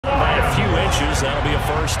reaches. That'll be a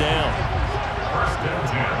first down. First and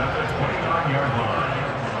 10 at the 29-yard line.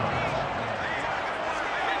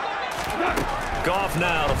 Goff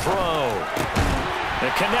now to throw.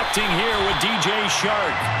 And connecting here with DJ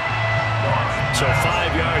Shark. So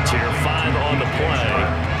 5 yards here, 5 on the play.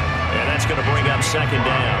 And that's going to bring up second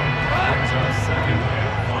down. Brings up second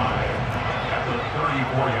and 5 at the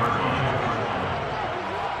 34-yard line.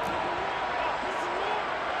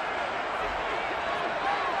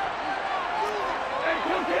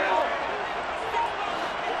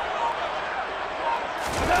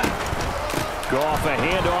 Goff, a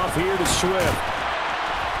handoff here to Swift.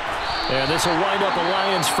 And this will wind up a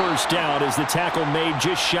Lions first down as the tackle made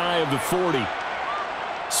just shy of the 40.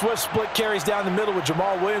 Swift split carries down the middle with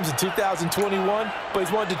Jamal Williams in 2021, but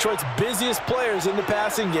he's one of Detroit's busiest players in the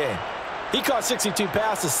passing game. He caught 62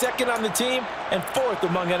 passes, second on the team, and 4th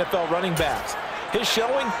among NFL running backs. His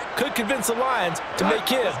showing could convince the Lions to make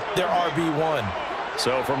him their RB1.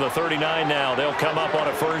 So from the 39 now, they'll come up on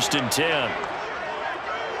a 1st and 10.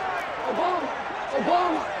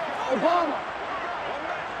 Obama.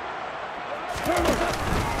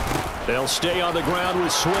 They'll stay on the ground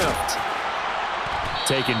with Swift.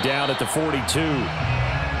 Taken down at the 42.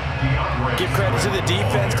 Give credit to the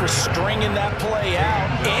defense for stringing that play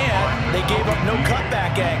out, and they gave up no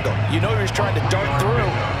cutback angle. You know he was trying to dart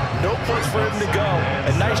through. No place for him to go.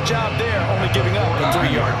 A nice job there, only giving up a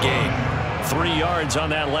 3-yard gain. 3 yards on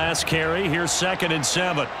that last carry. Here's 2nd and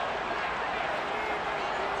 7.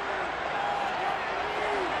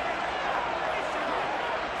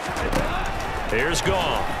 Here's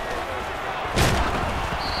Goff.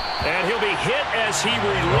 And he'll be hit as he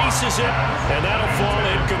releases it, and that'll fall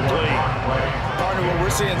incomplete. Partner, what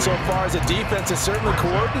we're seeing so far is the defense is certainly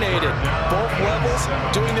coordinated. Both levels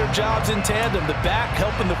doing their jobs in tandem. The back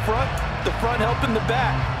helping the front helping the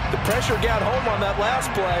back. The pressure got home on that last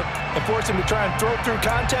play and forced him to try and throw through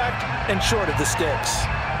contact and short of the sticks.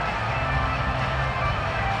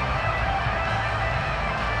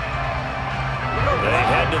 They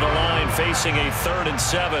head to the line facing a 3rd and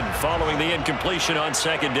 7 following the incompletion on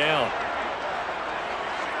 2nd down.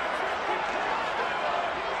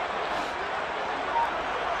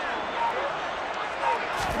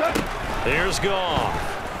 Here's Goff.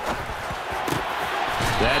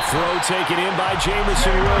 That throw taken in by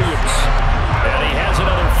Jamison Williams. And he has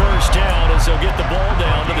another first down as they'll get the ball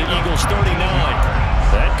down to the Eagles' 39.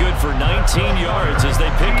 That good for 19 yards as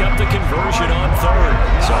they pick up the conversion on 3rd.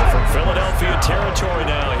 So from Philadelphia territory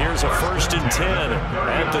now, here's a 1st and 10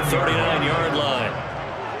 at the 39-yard line.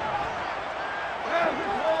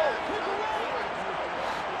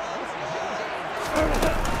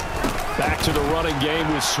 Back to the running game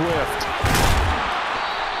with Swift.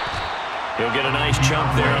 He'll get a nice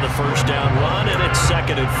chunk there on the first down run, and it's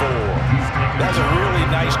 2nd and 4. That's a really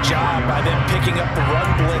nice job by them picking up the run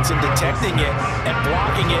blitz and detecting it and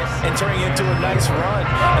blocking it and turning it into a nice run.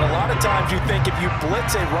 And a lot of times you think if you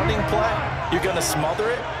blitz a running play, you're going to smother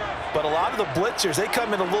it. But a lot of the blitzers, they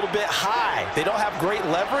come in a little bit high. They don't have great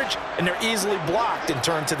leverage, and they're easily blocked and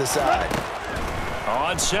turned to the side.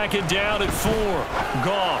 On 2nd down and 4,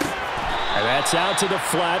 Goff. And that's out to the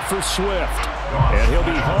flat for Swift. And he'll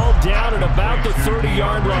be hauled down at about the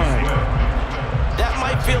 30-yard line. That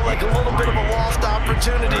might feel like a little bit of a lost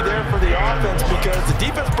opportunity there for the offense because the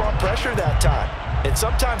defense brought pressure that time. And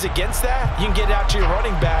sometimes against that, you can get out to your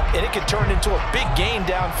running back, and it can turn into a big gain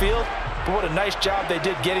downfield. But what a nice job they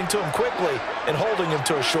did getting to him quickly and holding him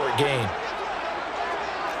to a short gain.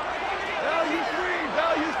 Value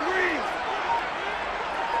three.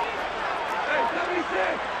 Hey,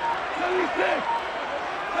 76.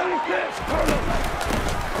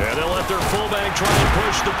 And they'll let their fullback try and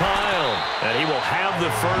push the pile. And he will have the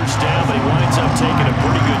first down, but he winds up taking a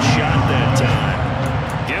pretty good shot that time.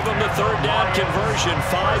 Give him the 3rd down conversion,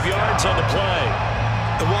 5 yards on the play.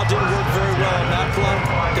 And while it didn't work very well on that play,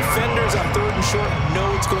 defenders on 3rd and short know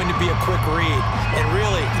it's going to be a quick read. And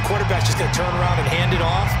really, the quarterback's just going to turn around and hand it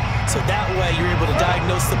off. So that way, you're able to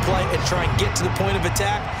diagnose the play and try and get to the point of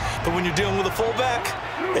attack. But when you're dealing with a fullback,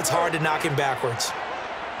 it's hard to knock him backwards.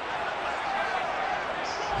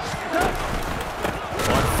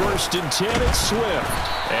 On 1st and 10, it's Swift.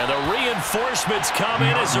 And the reinforcements come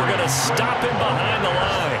in as they're going to stop him behind the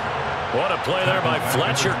line. What a play there by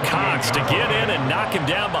Fletcher Cox to get in and knock him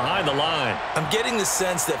down behind the line. I'm getting the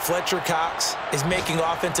sense that Fletcher Cox is making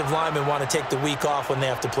offensive linemen want to take the week off when they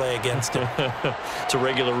have to play against him. It's a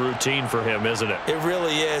regular routine for him, isn't it? It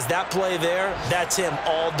really is. That play there, that's him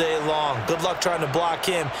all day long. Good luck trying to block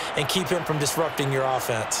him and keep him from disrupting your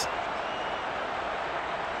offense.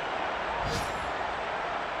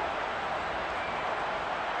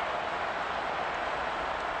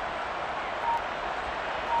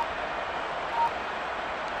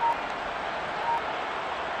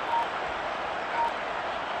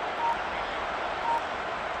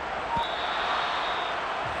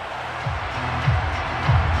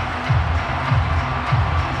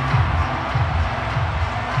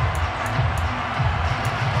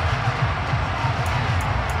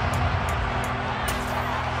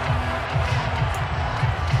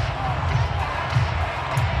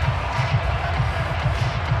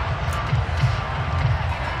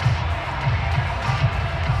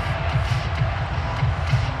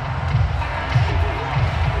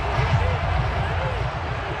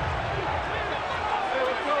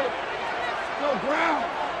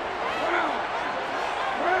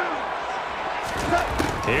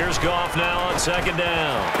 Here's Goff now on second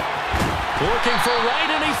down. Looking for Wright,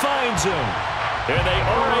 and he finds him. And they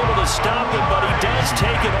are able to stop him, but he does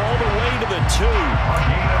take it all the way to the 2.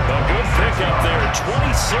 A good pickup there,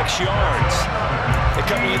 26 yards. And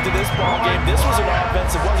coming into this ball game, this was an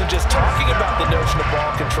offense that wasn't just talking about the notion of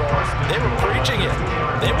ball control. They were preaching it.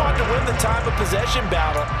 They wanted to win the time of possession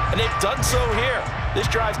battle, and they've done so here. This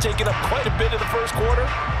drive's taken up quite a bit of the first quarter.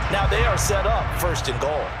 Now they are set up 1st and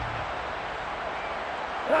goal.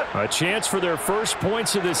 A chance for their first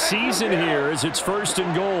points of the season here as it's 1st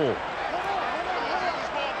and goal.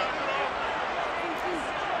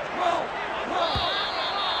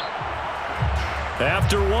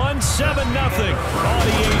 After 1, 7-0 on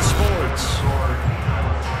EA Sports.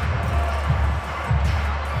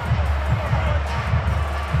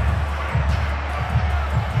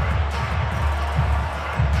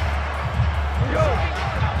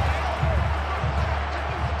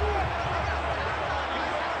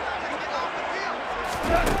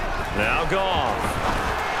 Now Goff.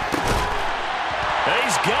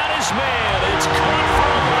 He's got his man. It's caught for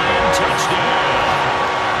a Lion touchdown.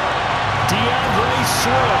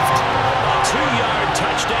 Swift, a 2-yard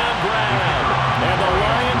touchdown grab. And the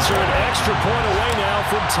Lions are an extra point away now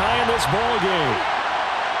from tying this ball game.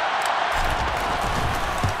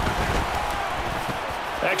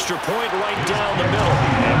 Extra point right down the middle,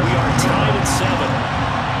 and we are tied at 7.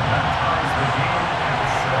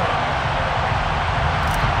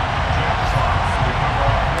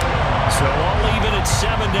 So all even at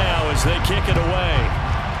 7 now as they kick it away.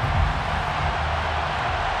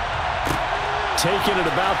 Taking it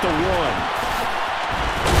about the 1.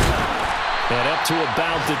 And up to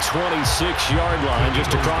about the 26-yard line,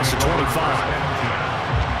 just across the 25.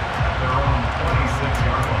 They're on the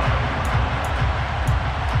 26-yard line.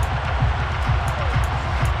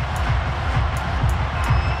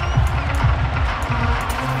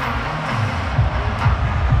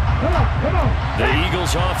 The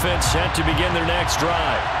Eagles offense set to begin their next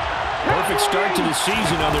drive. Perfect start to the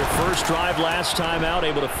season on their first drive last time out,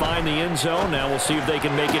 able to find the end zone. Now we'll see if they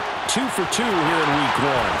can make it 2 for 2 here in week 1.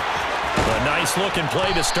 A nice-looking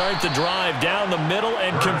play to start the drive down the middle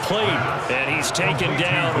and complete. And he's taken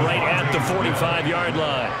down right at the 45-yard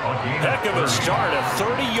line. Heck of a start, a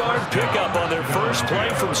 30-yard pickup on their first play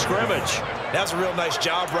from scrimmage. That's a real nice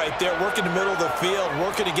job right there, working the middle of the field,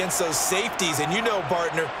 working against those safeties. And you know,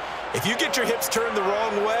 partner, if you get your hips turned the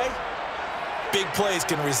wrong way, big plays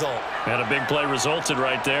can result. And a big play resulted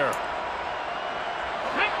right there.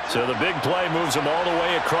 So the big play moves them all the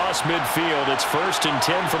way across midfield. It's 1st and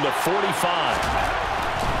 10 from the 45.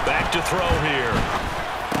 Back to throw here.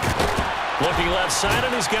 Looking left side,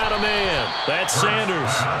 and he's got a man. That's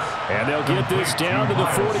Sanders. And they'll get this down to the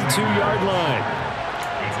 42-yard line.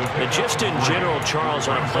 And just in general, Charles,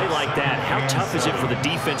 on a play like that, how tough is it for the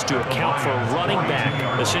defense to account for a running back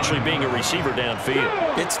essentially being a receiver downfield?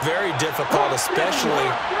 It's very difficult, especially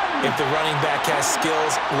if the running back has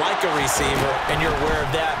skills like a receiver, and you're aware of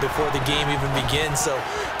that before the game even begins. So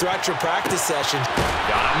throughout your practice session,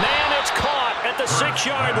 got a man, it's caught at the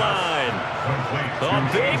 6-yard line. A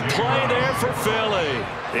big play there for Philly.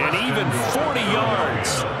 And even 40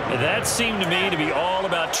 yards. That seemed to me to be all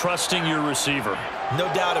about trusting your receiver.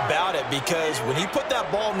 no doubt about it, because when he put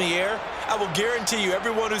that ball in the air, I will guarantee you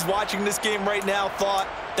everyone who's watching this game right now thought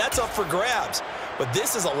that's up for grabs. But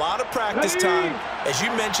this is a lot of practice time. As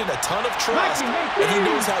you mentioned, a ton of trust, and he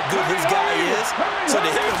knows how good his guy is. So to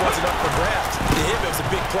him, it wasn't up for grabs. To him, it was a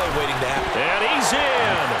big play waiting to happen. And he's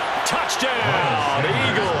in. Touchdown,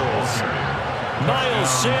 Eagles. Miles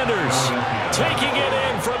Sanders taking it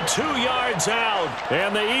in from 2 yards out.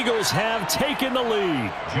 And the Eagles have taken the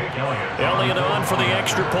lead. Elliott on for the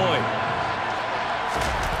extra point.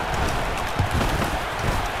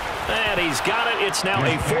 And he's got it. It's now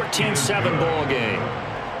a 14-7 ball game.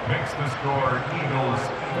 Makes the score Eagles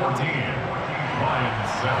 14, Lions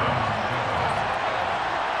 7.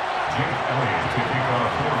 Jake Elliott to kick off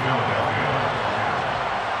for Philadelphia.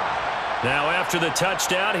 Now after the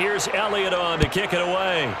touchdown, here's Elliott on to kick it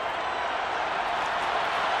away.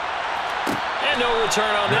 And no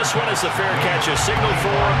return on this one as the fair catch is signaled for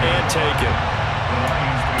and taken. The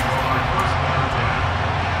Lions take over first down 10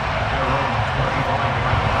 at their own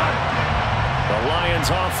 35-yard line. The Lions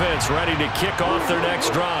offense ready to kick off their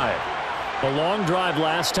next drive. A long drive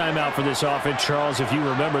last time out for this offense, Charles. If you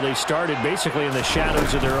remember, they started basically in the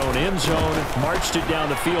shadows of their own end zone, marched it down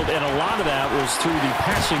the field, and a lot of that was through the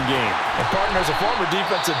passing game. And partner, as a former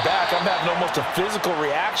defensive back, I'm having almost a physical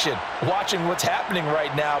reaction watching what's happening right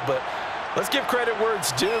now. But let's give credit where it's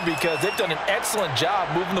due, because they've done an excellent job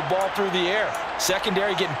moving the ball through the air.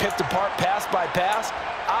 Secondary getting picked apart pass by pass.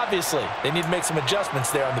 obviously, they need to make some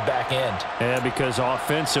adjustments there on the back end. Yeah, because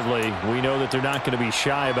offensively, we know that they're not going to be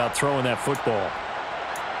shy about throwing that football.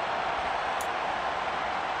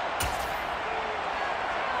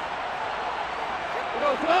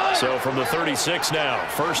 So from the 36 now,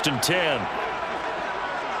 1st and 10.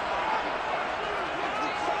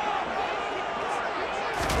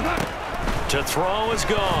 To throw is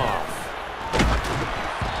Goff.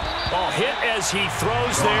 Oh, hit as he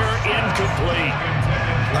throws there, incomplete.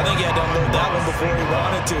 I think he had to unload that one before he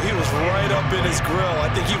wanted to. He was right up in his grill. I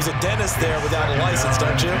think he was a dentist there without a license,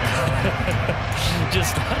 don't you?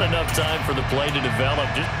 Just not enough time for the play to develop.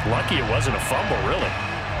 Just lucky it wasn't a fumble, really.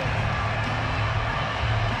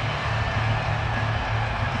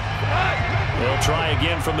 They'll try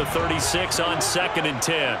again from the 36 on 2nd and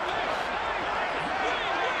 10.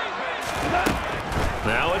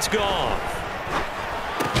 Now it's gone.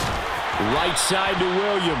 Right side to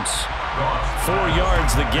Williams. 4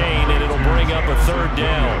 yards the gain, and it'll bring up a 3rd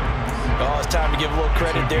down. Oh, it's time to give a little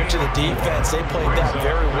credit there to the defense. They played that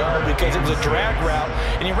very well because it was a drag route,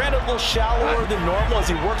 and he ran a little shallower than normal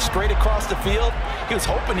as he worked straight across the field. He was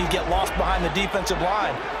hoping he'd get lost behind the defensive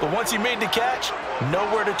line, but once he made the catch,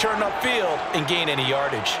 nowhere to turn upfield and gain any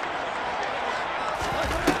yardage.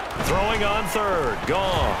 Throwing on 3rd,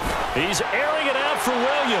 Goff. He's airing it out for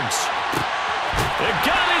Williams. They've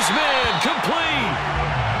got his man complete.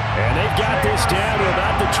 And they've got this down to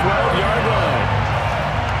about the 12-yard line.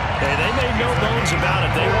 And they made no bones about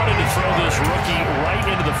it. They wanted to throw this rookie right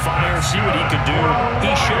into the fire, see what he could do.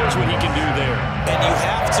 He shows what he can do there. And you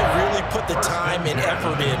have to really put the time and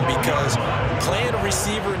effort in because playing a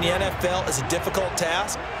receiver in the NFL is a difficult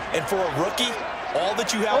task. And for a rookie, all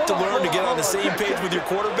that you have to learn to get on the same page with your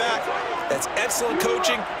quarterback, that's excellent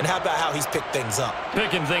coaching. And how about how he's picked things up?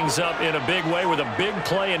 Picking things up in a big way with a big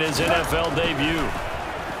play in his NFL debut.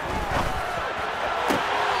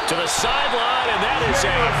 To the sideline, and that is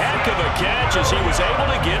a heck of a catch as he was able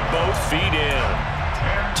to get both feet in.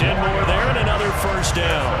 10 more there and another 1st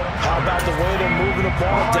down. How about the way they're moving the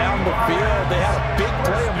ball down the field? They had a big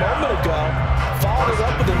play a moment ago, followed it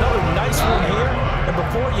up with another nice one here, and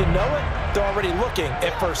before you know it, they're already looking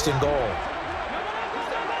at 1st and goal.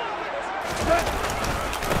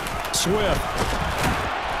 Swift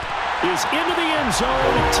is into the end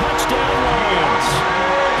zone. Touchdown, Lions.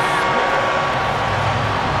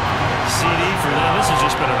 CD for them. This has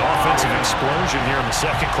just been an offensive explosion here in the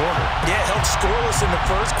 2nd quarter. Yeah, held scoreless in the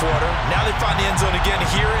 1st quarter. Now they find the end zone again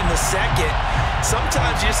here in the 2nd.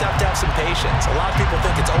 Sometimes you just have to have some patience. A lot of people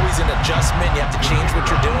think it's always an adjustment. You have to change what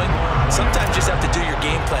you're doing. Sometimes you just have to do your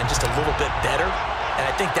game plan just a little bit better. And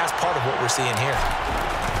I think that's part of what we're seeing here.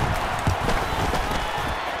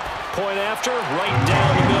 Point after, right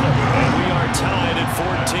down the middle. And we are tied at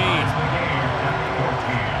 14.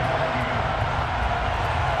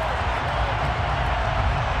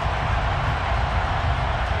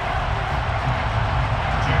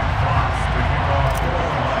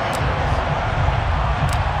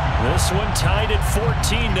 This one tied at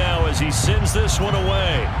 14 now as he sends this one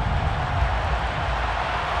away.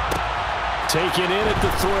 Taken in at the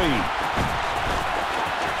 3.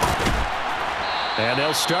 And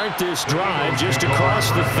they'll start this drive just across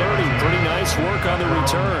the 30. Pretty nice work on the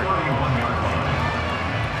return.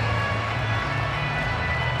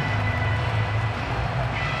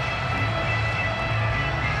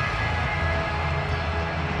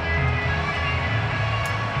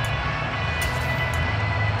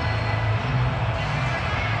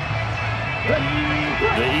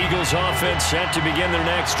 The Eagles offense set to begin their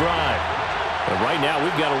next drive. But right now,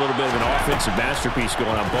 we've got a little bit of an offensive masterpiece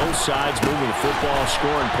going on both sides, moving the football,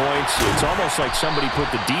 scoring points. It's almost like somebody put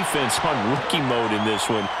the defense on rookie mode in this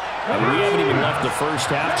one. And we haven't even left the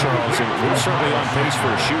 1st half, Charles, and we're certainly on pace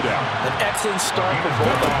for a shootout. An excellent start for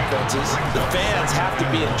both offenses. The fans have to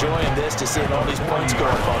be enjoying this to seeing all these points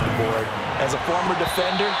going up on the board. As a former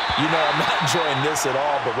defender, you know I'm not enjoying this at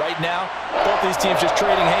all. But right now, both these teams just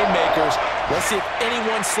trading haymakers. Let's see if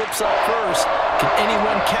anyone slips up first. Can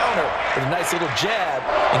anyone counter with a nice little jab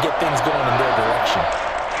and get things going in their direction?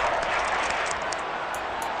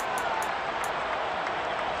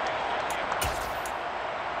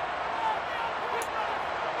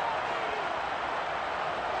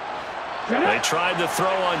 They tried the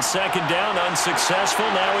throw on 2nd down, unsuccessful.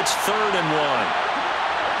 Now it's 3rd and 1.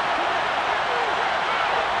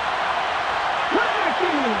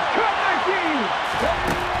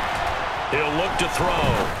 He'll look to throw.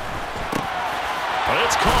 But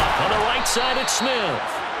it's caught on the right side at Smith.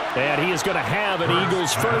 And he is going to have an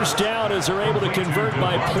Eagles first down as they're able to convert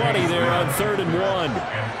by plenty there on 3rd and 1.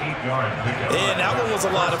 And that one was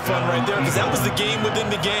a lot of fun right there because that was the game within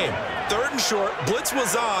the game. 3rd and short, blitz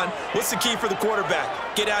was on. What's the key for the quarterback?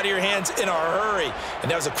 Get out of your hands in a hurry.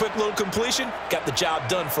 And that was a quick little completion. Got the job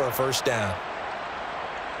done for a first down.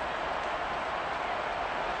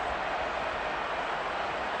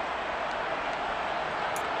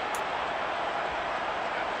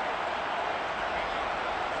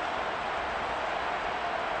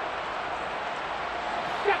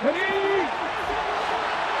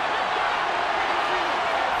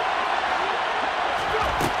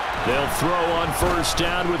 They'll throw on 1st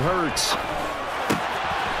down with Hurts.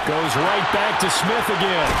 Goes right back to Smith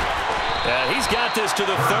again. He's got this to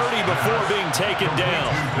the 30 before being taken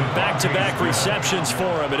down. Back-to-back receptions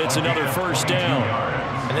for him, and it's another 1st down.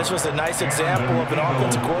 And this was a nice example of an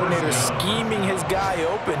offensive coordinator scheming his guy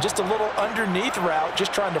open. Just a little underneath route,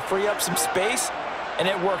 just trying to free up some space, and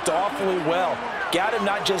it worked awfully well. Got him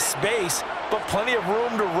not just space, but plenty of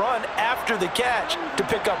room to run after the catch to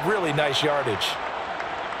pick up really nice yardage.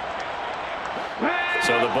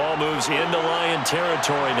 So the ball moves into Lion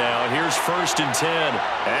territory now. Here's 1st and 10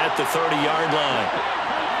 at the 30-yard line.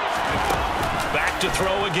 Back to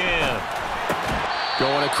throw again.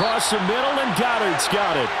 Going across the middle, and Goddard's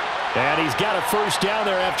got it. And he's got a 1st down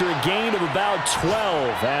there after a gain of about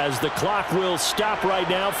 12 as the clock will stop right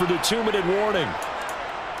now for the 2-minute warning.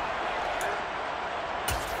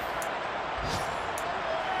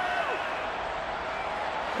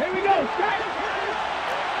 Here we go.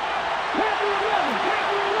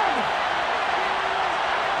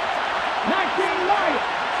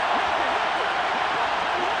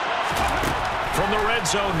 From the red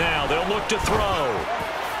zone now, they'll look to throw.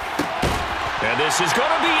 And this is going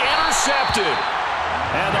to be intercepted.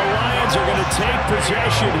 And the Lions are going to take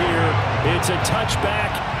possession here. It's a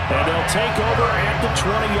touchback, and they'll take over at the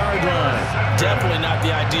 20-yard line. Definitely not the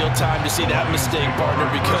ideal time to see that mistake, partner,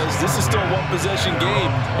 because this is still a one-possession game,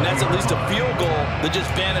 and that's at least a field goal that just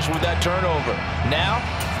vanished with that turnover. Now,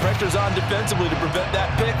 pressure's on defensively to prevent that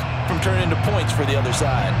pick from turning into points for the other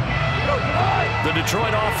side. The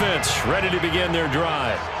Detroit offense ready to begin their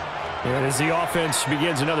drive. And as the offense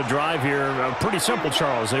begins another drive here, pretty simple,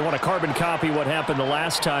 Charles. They want to carbon copy what happened the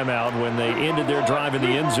last time out when they ended their drive in the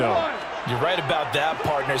end zone. You're right about that,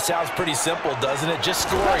 partner. Sounds pretty simple, doesn't it? Just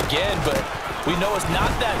score again, but we know it's not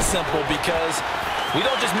that simple because we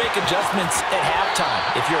don't just make adjustments at halftime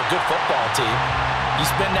if you're a good football team. You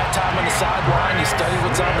spend that time on the sideline, you study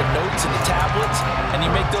what's on the notes and the tablets, and you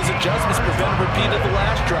make those adjustments to prevent a repeat of the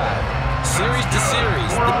last drive. Series to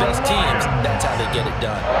series, the best teams, that's how they get it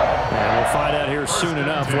done. And we'll find out here soon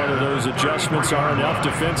enough whether those adjustments are enough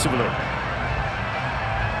defensively.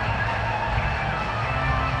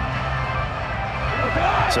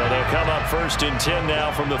 So they'll come up 1st and 10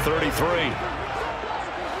 now from the 33.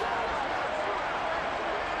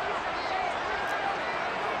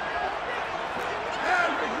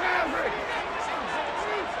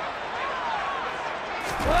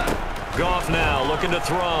 Goff now looking to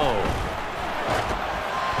throw.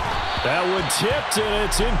 That one tipped, and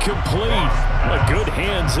it's incomplete. Good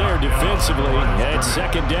hands there defensively, and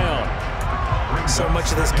 2nd down. So much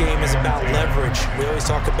of this game is about leverage. We always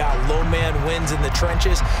talk about low man wins in the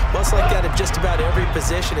trenches. Well, it's like that at just about every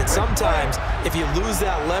position. And sometimes, if you lose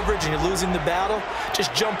that leverage and you're losing the battle,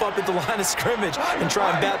 just jump up at the line of scrimmage and try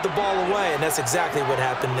and bat the ball away. And that's exactly what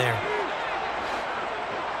happened there.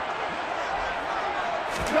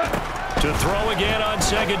 To throw again on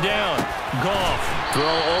 2nd down. Goff.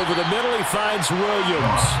 Throw over the middle. He finds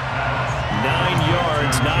Williams. 9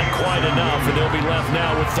 yards, not quite enough, and they'll be left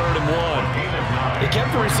now with 3rd and 1. He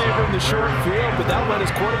kept the receiver in the short field, but that let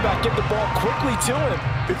his quarterback get the ball quickly to him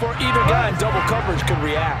before either guy in double coverage could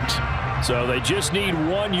react. So they just need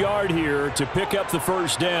 1 yard here to pick up the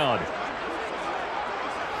 1st down.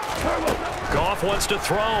 Goff wants to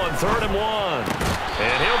throw on 3rd and 1.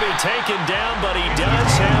 And he'll be taken down, but he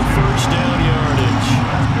does have 1st down yardage.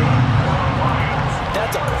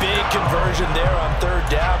 That's a big conversion there on 3rd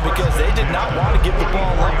down because they did not want to give the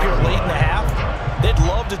ball up here late in the half. They'd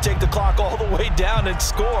love to take the clock all the way down and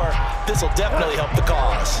score. This will definitely help the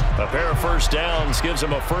cause. A pair of 1st downs gives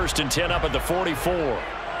them a 1st and 10 up at the 44.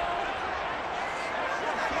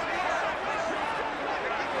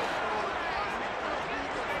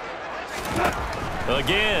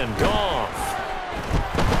 Again, Goff.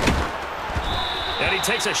 And he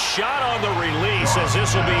takes a shot on the release as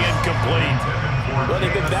this will be incomplete. Well,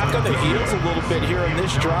 they've been back on their heels a little bit here in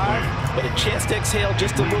this drive, but a chance to exhale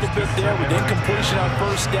just a little bit there with incompletion on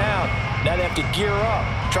 1st down. Now they have to gear up,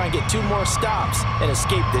 try and get 2 more stops, and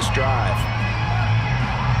escape this drive.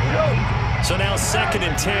 So now 2nd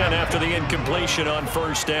and 10 after the incompletion on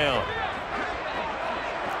first down.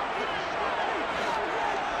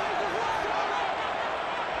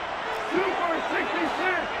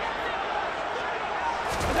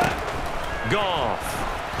 Goff.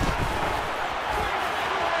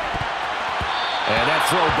 And that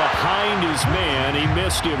throw behind his man. He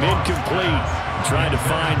missed him. Incomplete. Trying to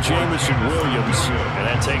find Jameson Williams. And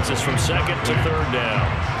that takes us from 2nd to 3rd down.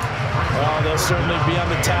 Oh, they'll certainly be on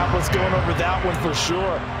the tablets going over that one for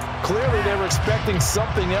sure. Clearly, they were expecting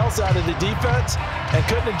something else out of the defense and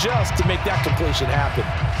couldn't adjust to make that completion happen.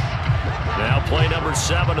 Now play number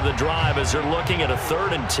 7 of the drive as they're looking at a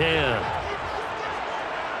 3rd and 10.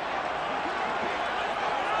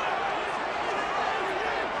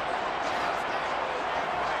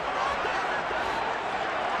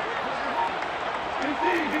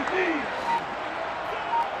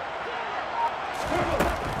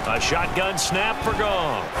 A shotgun snap for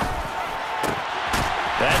Goff.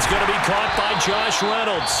 That's going to be caught by Josh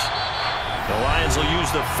Reynolds. The Lions will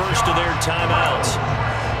use the first of their timeouts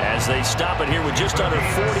as they stop it here with just under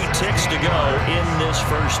 40 ticks to go in this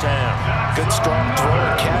first half. Good strong throw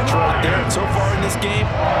and catch right there. And so far in this game,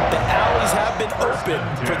 the alleys have been open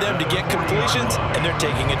for them to get completions, and they're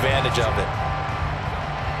taking advantage of it.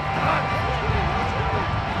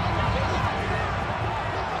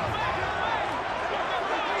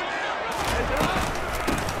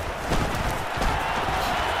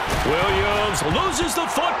 Williams loses the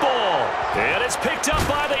football, and it's picked up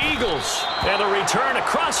by the Eagles. And the return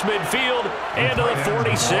across midfield and to the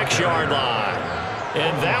 46-yard line.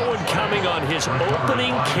 And that one coming on his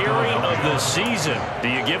opening carry of the season. Do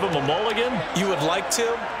you give him a mulligan? You would like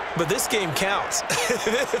to, but this game counts.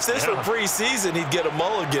 If this were preseason, he'd get a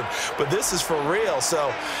mulligan. But this is for real,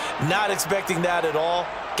 so not expecting that at all.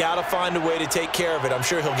 Got to find a way to take care of it. I'm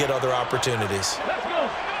sure he'll get other opportunities. Let's go.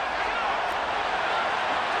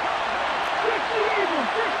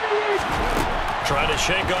 Trying to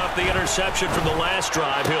shake off the interception from the last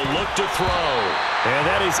drive. He'll look to throw. And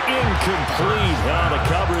that is incomplete. The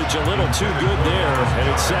coverage a little too good there, and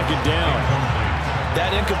it's 2nd down.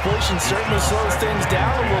 That incompletion certainly slows things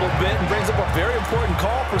down a little bit and brings up a very important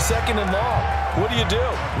call for 2nd and long. What do?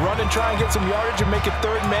 Run and try and get some yardage and make it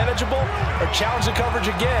 3rd manageable, or challenge the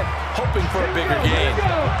coverage again, hoping for a bigger gain?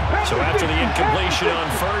 So after the incompletion on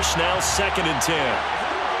first, now 2nd and 10.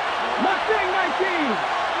 Mustang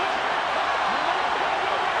 19.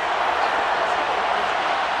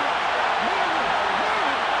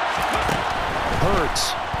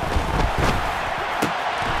 Hurts.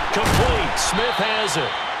 Complete. Smith has it.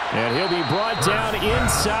 And he'll be brought down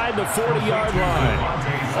inside the 40-yard line.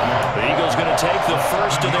 The Eagles going to take the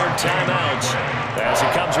first of their timeouts as it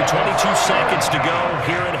comes with 22 seconds to go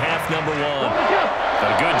here in half number 1.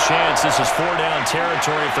 A good chance this is 4-down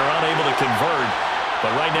territory if they're unable to convert.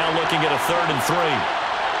 But right now looking at a 3rd and 3.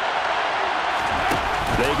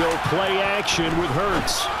 They go play action with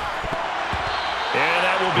Hurts. And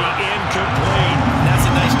that will be incomplete. That's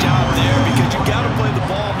a nice job there because you've got to play the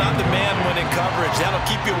ball, not the man when in coverage. That'll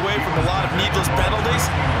keep you away from a lot of needless penalties,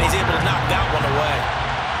 and he's able to knock that one away.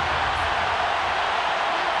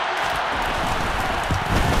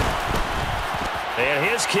 And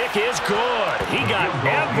his kick is good. He got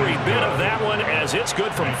every bit of that one as it's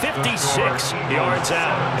good from 56 yards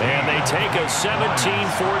out. And they take a 17-14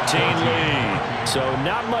 lead. So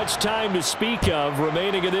not much time to speak of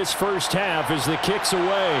remaining in this first half as the kick's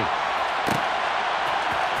away.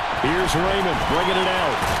 Here's Raymond bringing it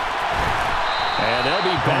out. And they'll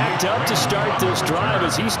be backed up to start this drive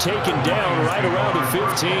as he's taken down right around the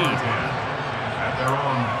 15. At their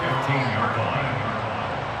own 15-yard line.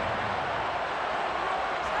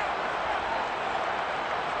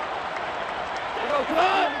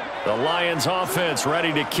 The Lions offense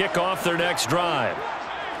ready to kick off their next drive.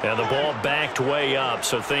 And the ball backed way up,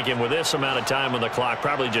 so thinking with this amount of time on the clock,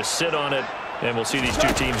 probably just sit on it, and we'll see these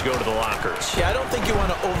two teams go to the lockers. Yeah, I don't think you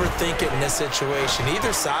want to overthink it in this situation.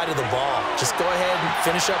 Either side of the ball. Just go ahead and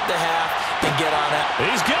finish up the half and get on it.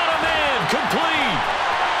 He's got a man. Complete.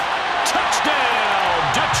 Touchdown,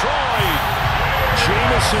 Detroit.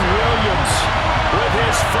 Jameson Williams with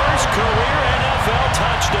his first career NFL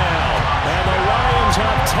touchdown. And the Lions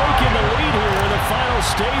have taken the lead here in the final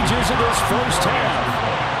stages of this first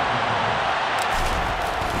half.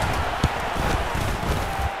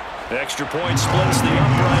 Extra point splits the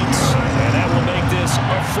uprights, and that will make this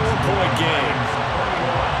a 4-point game.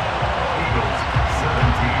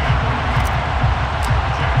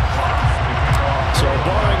 So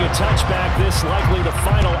barring a touchback, this likely the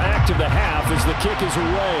final act of the half as the kick is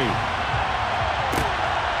away.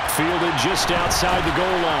 Fielded just outside the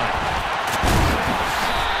goal line.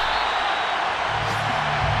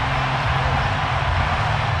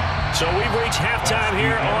 So we've reached halftime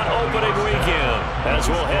here on opening weekend. As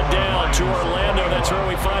we'll head down to Orlando, that's where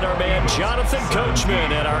we find our man Jonathan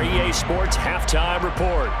Coachman at our EA Sports Halftime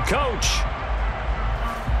Report. Coach.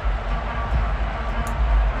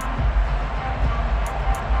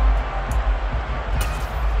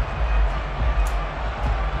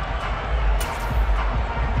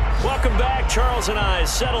 Welcome back. Charles and I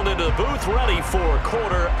settled into the booth, ready for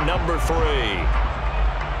quarter number 3.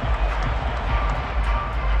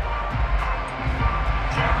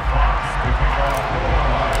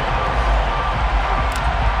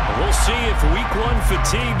 We'll see if week 1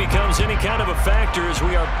 fatigue becomes any kind of a factor as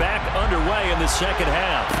we are back underway in the second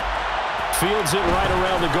half. Fields it right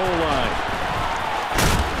around the goal line.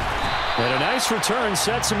 And a nice return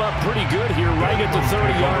sets him up pretty good here right at the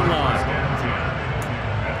 30-yard line.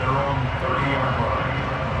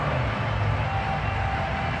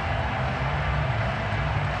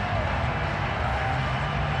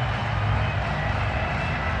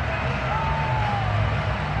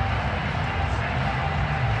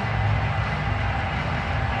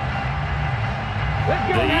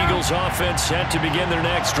 The Eagles offense set to begin their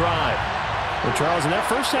next drive. Well, Charles, in that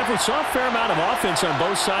first half, we saw a fair amount of offense on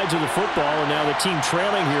both sides of the football, and now the team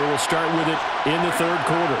trailing here will start with it in the third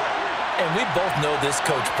quarter. And we both know this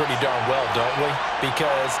coach pretty darn well, don't we?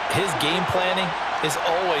 Because his game planning is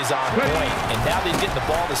always on point. And now they're getting the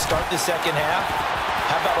ball to start the second half.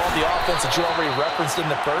 How about all the offense that you already referenced in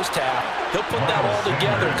the first half? He'll put that all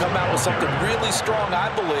together and come out with something really strong,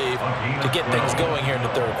 I believe, to get things going here in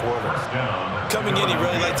the third quarter. Coming in, he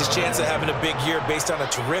really liked his chance of having a big year based on a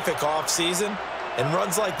terrific offseason. And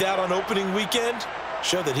runs like that on opening weekend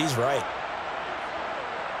show that he's right.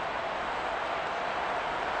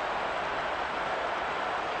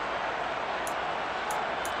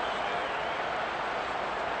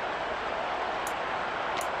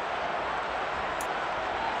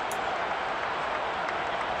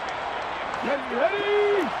 Ready?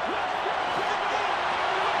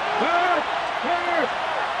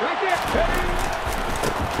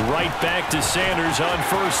 Right back to Sanders on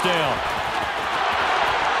first down.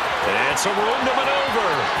 And some room to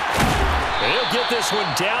maneuver. He'll get this one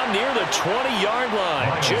down near the 20-yard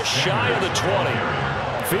line, just shy of the 20.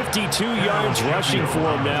 52 yards rushing for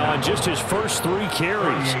him now on just his first 3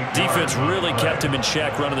 carries. Defense really kept him in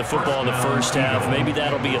check running the football in the first half. Maybe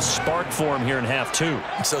that'll be a spark for him here in half 2.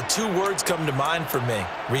 So 2 words come to mind for me.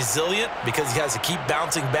 Resilient, because he has to keep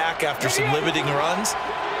bouncing back after some limiting runs.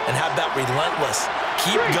 And how about relentless?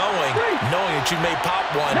 Keep going, knowing that you may pop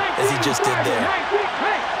one as he just did there.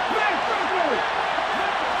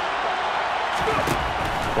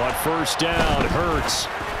 But first down, Hurts.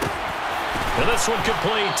 And this one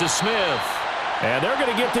complete to Smith. And they're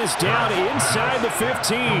going to get this down inside the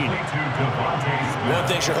 15. One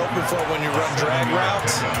thing you're hoping for when you run drag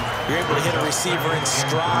routes, you're able to hit a receiver in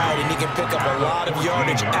stride, and he can pick up a lot of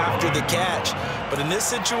yardage after the catch. But in this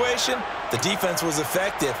situation, the defense was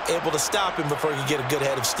effective, able to stop him before he could get a good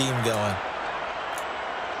head of steam going.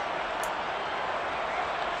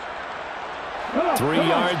 3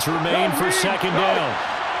 yards remain for second down.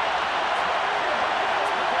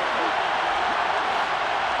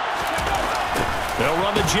 They'll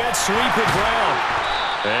run the jet sweep with Brown.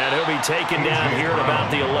 And he'll be taken down here at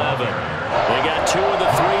about the 11. They got 2 of the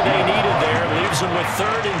 3 they needed there. Leaves them with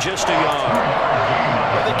third and just a yard.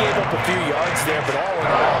 Well, they gave up a few yards there, but all in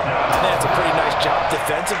all, that's a pretty nice job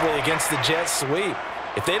defensively against the jet sweep.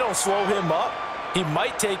 If they don't slow him up, he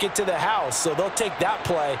might take it to the house. So they'll take that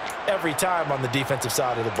play every time on the defensive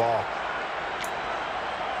side of the ball.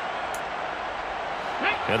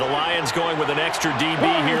 And the Lions going with an extra DB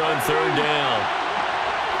here on third down.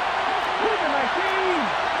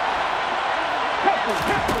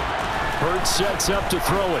 Hurts sets up to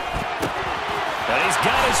throw it. And he's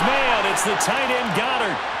got his man. It's the tight end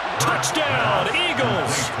Goddard. Touchdown,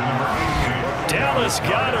 Eagles. Dallas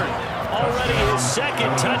Goddard already his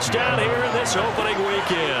second touchdown here in this opening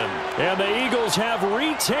weekend. And the Eagles have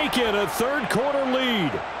retaken a third quarter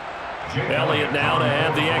lead. Elliott now to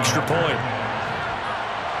add the extra point.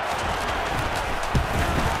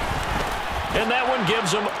 And that one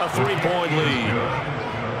gives them a 3-point lead.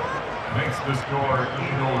 Makes the score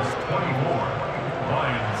Eagles 24,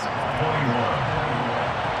 Lions 21.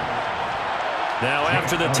 Now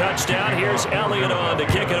after the touchdown, here's Elliott on to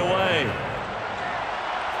kick it away.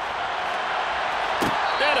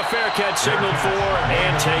 And a fair catch signaled for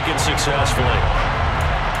and taken successfully.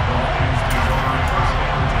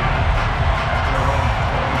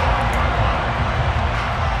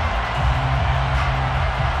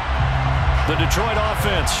 The Detroit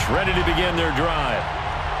offense ready to begin their drive.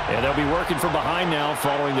 And they'll be working from behind now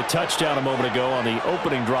following the touchdown a moment ago on the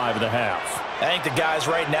opening drive of the half. I think the guys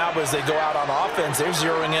right now, as they go out on offense, they're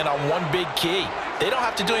zeroing in on one big key. They don't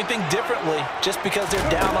have to do anything differently just because they're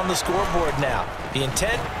down on the scoreboard now. The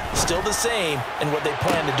intent, still the same, and what they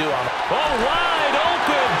plan to do on it. Oh, wide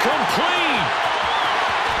open, complete.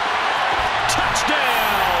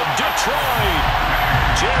 Touchdown, Detroit.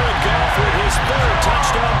 Jared Goff with his third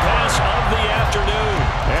touchdown pass of the afternoon.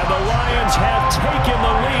 And the Lions have taken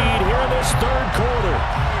the lead here in this third quarter.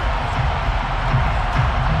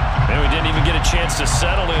 And we didn't even get a chance to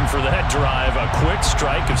settle in for that drive. A quick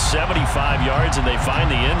strike of 75 yards, and they find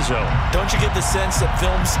the end zone. Don't you get the sense that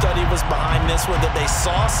film study was behind this one, that they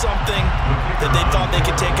saw something that they thought they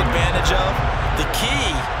could take advantage of? The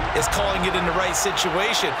key is calling it in the right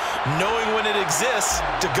situation, knowing when it exists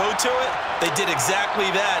to go to it. They did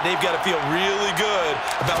exactly that. They've got to feel really good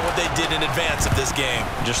about what they did in advance of this game.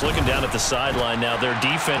 Just looking down at the sideline now, their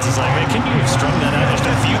defense is like, man, can you have strung that out just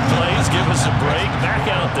a few plays? Give us a break. Back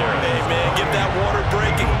out there. Hey, man, give that water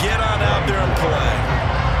break and get on out there and play.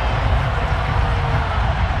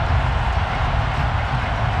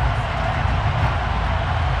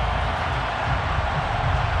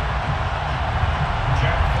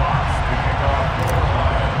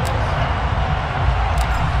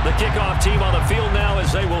 The kickoff team on the field now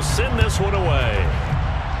as they will send this one away.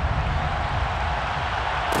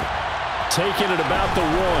 Taking it about the 1.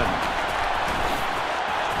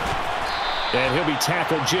 And he'll be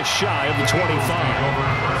tackled just shy of the 25.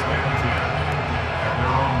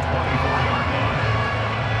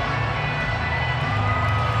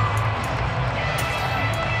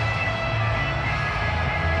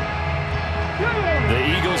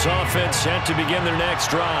 The Eagles offense set to begin their next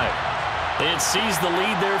drive. They had seized the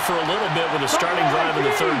lead there for a little bit with a starting drive in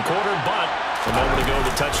the third quarter, but a moment ago, the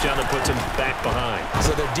touchdown that puts them back behind.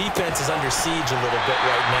 So their defense is under siege a little bit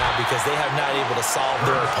right now because they have not able to solve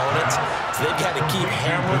their opponents. So they've got to keep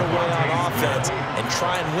hammering away on offense and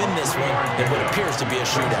try and win this one in what appears to be a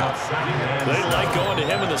shootout. They like going to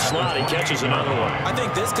him in the slot. He catches another one. I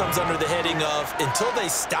think this comes under the heading of, until they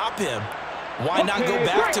stop him, why not go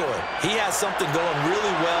back to it? He has something going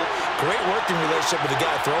really well. Great working relationship with the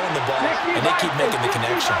guy throwing the ball, and they keep making the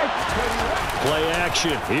connection. Play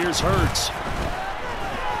action. Here's Hurts.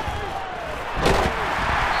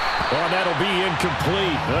 Oh, that'll be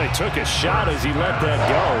incomplete. Well, he took a shot as he let that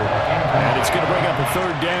go. And it's going to bring up a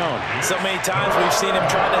third down. So many times we've seen him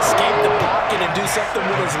try to escape the pocket and do something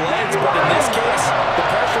with his legs, but in this case, the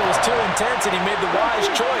pressure was too intense, and he made the wise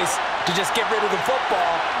choice to just get rid of the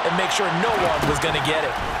football and make sure no one was going to get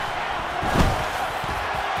it.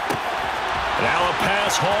 Now a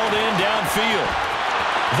pass hauled in downfield.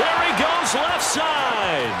 There he goes, left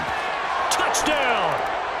side. Touchdown.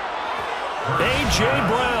 A.J.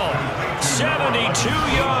 Brown, 72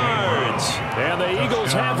 yards. And the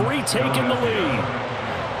Eagles have retaken the lead.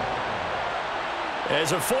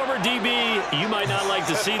 As a former DB, you might not like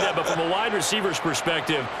to see that, but from a wide receiver's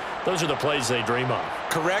perspective, those are the plays they dream of.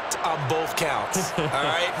 Correct on both counts, all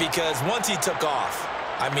right? Because once he took off,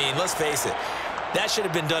 I mean, let's face it, that should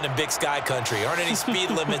have been done in Big Sky country. Aren't any speed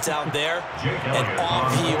limits out there? And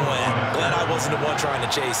off he went. Glad I wasn't the one trying to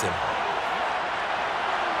chase him.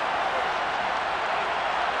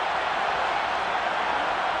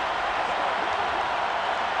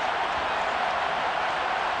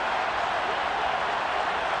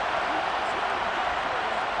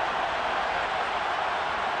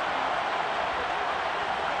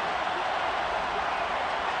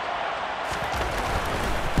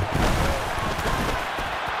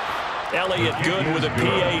 Elliott good with a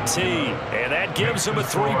PAT, and that gives him a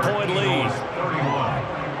 3-point lead. 31,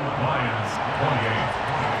 Lions 28.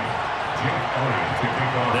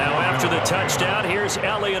 Now after the touchdown, here's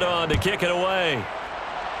Elliott on to kick it away.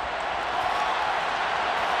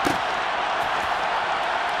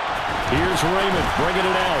 Here's Raymond bringing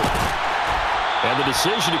it out. And the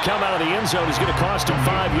decision to come out of the end zone is going to cost him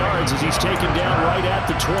 5 yards as he's taken down right at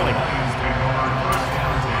the 20. Lions take over first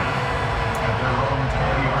down 10 at their own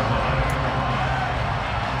 20-yard line.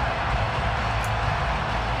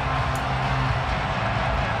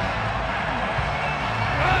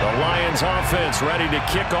 The Lions offense ready to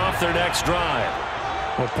kick off their next drive.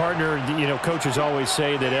 Well, partner, you know, coaches always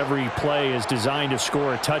say that every play is designed to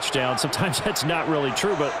score a touchdown. Sometimes that's not really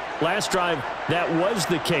true, but last drive, that was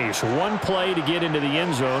the case. One play to get into the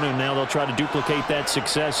end zone, and now they'll try to duplicate that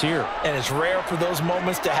success here. And it's rare for those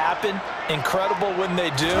moments to happen. Incredible when they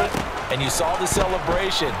do. And you saw the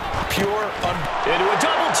celebration. Pure, into a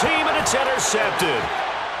double team, and it's intercepted.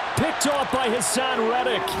 Picked off by Hassan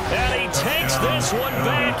Reddick. And he takes this one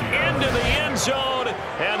back into the end zone.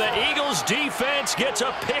 And the Eagles defense defense gets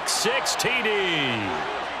a pick-6 TD.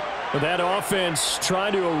 That offense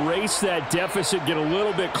trying to erase that deficit, get a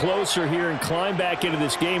little bit closer here, and climb back into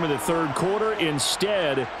this game in the third quarter.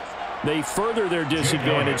 Instead, they further their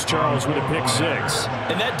disadvantage, Charles, with a pick-6.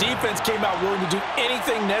 And that defense came out willing to do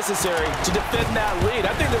anything necessary to defend that lead.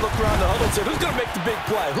 I think they looked around the huddle and said, who's going to make the big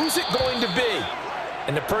play? Who's it going to be?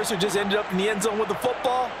 And the person who just ended up in the end zone with the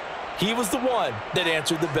football, he was the one that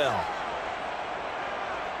answered the bell.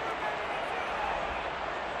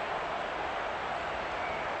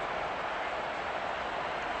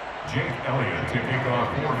 Jake Elliott to kick off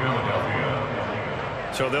for Philadelphia.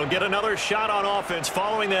 So they'll get another shot on offense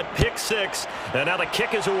following that pick-6, and now the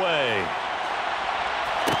kick is away.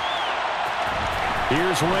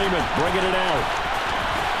 Here's Raymond bringing it out.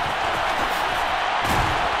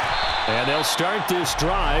 And they'll start this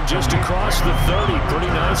drive just across the 30. Pretty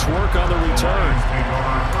nice work on the return. Take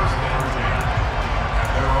over first down 10 at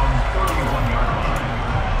their own 31-yard line.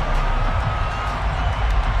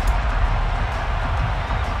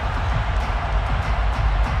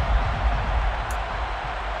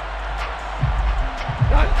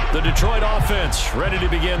 The Detroit offense ready to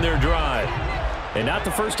begin their drive. And not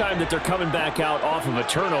the first time that they're coming back out off of a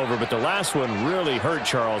turnover, but the last one really hurt,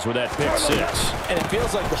 Charles, with that pick-6. And it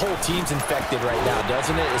feels like the whole team's infected right now,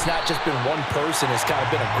 doesn't it? It's not just been one person. It's kind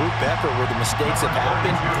of been a group effort where the mistakes have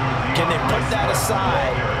happened. Can they put that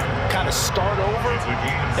aside, kind of start over,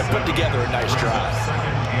 and put together a nice drive?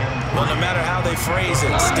 Well, no matter how they phrase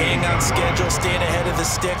it, staying on schedule, staying ahead of the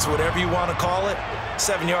sticks, whatever you want to call it,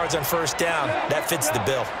 7 yards on first down, that fits the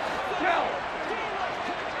bill.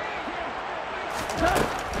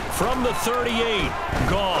 From the 38,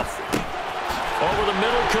 Goff. Over the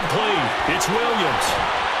middle, complete. It's Williams.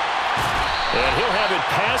 And he'll have it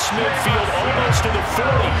past midfield almost to the 40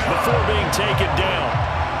 before being taken down.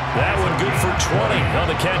 That one good for 20 on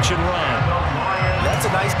the catch and run. That's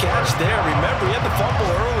a nice catch there. Remember, he had the fumble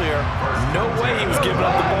earlier. No way he was giving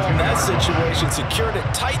up the ball in that situation. Secured it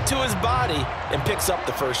tight to his body and picks up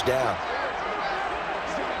the first down.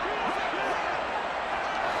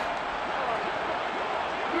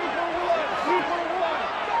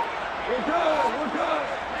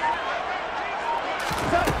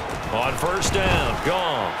 On first down,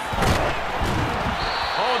 Goff.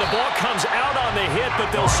 Oh, the ball comes out on the hit, but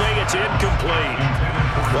they'll say it's incomplete.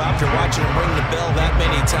 Well, after watching him ring the bell that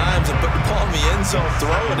many times and put the ball in the end zone,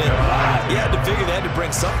 throwing it, you had to figure they had to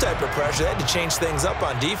bring some type of pressure. They had to change things up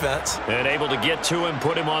on defense. And able to get to him,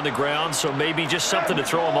 put him on the ground, so maybe just something to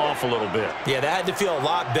throw him off a little bit. Yeah, that had to feel a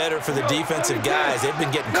lot better for the defensive guys. They've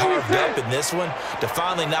been getting carved up in this one. To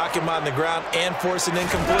finally knock him on the ground and force an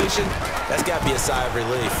incompletion, that's got to be a sigh of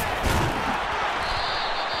relief.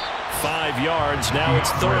 5 yards, now it's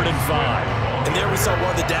 3rd and 5. And there we saw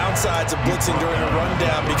one of the downsides of blitzing during a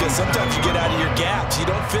rundown, because sometimes you get out of your gaps. You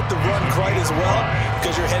don't fit the run quite as well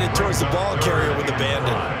because you're headed towards the ball carrier with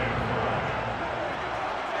abandon.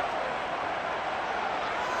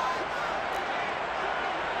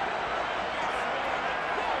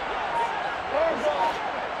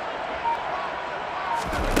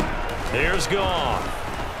 Here's Goff.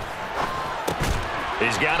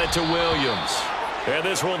 He's got it to Williams. And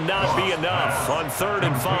this will not be enough. On 3rd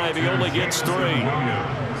and 5, he only gets 3.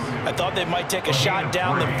 I thought they might take a shot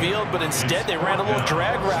down the field, but instead they ran a little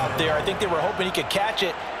drag route there. I think they were hoping he could catch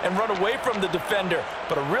it and run away from the defender.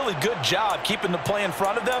 But a really good job keeping the play in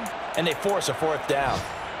front of them, and they force a 4th down.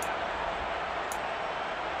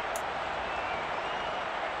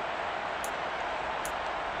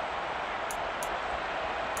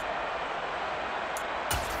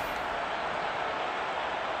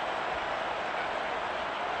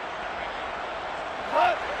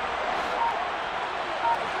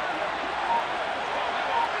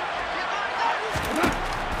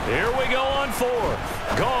 Here we go on 4th.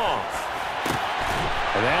 Goff.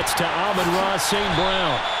 And that's to Amon-Ra St.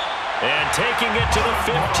 Brown. And taking it to the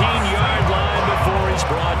 15-yard line before he's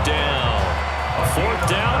brought down. 4th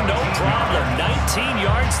down, no problem. 19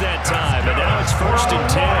 yards that time, and now it's 1st and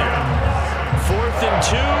 10. 4th and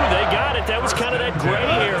 2, they got it. That was kind of that gray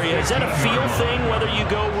area. Is that a feel thing, whether you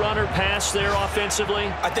go run or pass there offensively?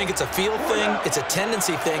 I think it's a feel thing. It's a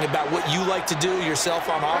tendency thing about what you like to do yourself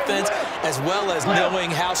on offense, as well as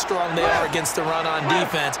knowing how strong they are against the run on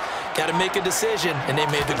defense. Got to make a decision, and they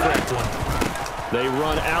made the correct one. They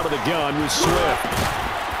run out of the gun with Swift.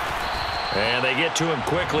 And they get to him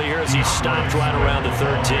quickly here as he stopped right around the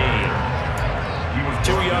 13.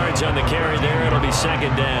 2 yards on the carry there. It'll be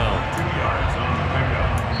 2nd down.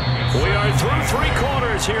 We are through 3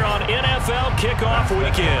 quarters here on NFL Kickoff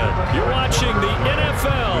Weekend. You're watching the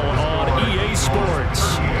NFL on EA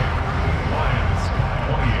Sports.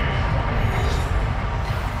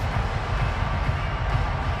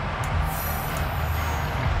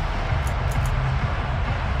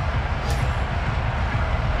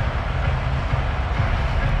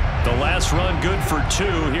 run good for 2.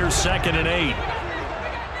 Here's 2nd and 8.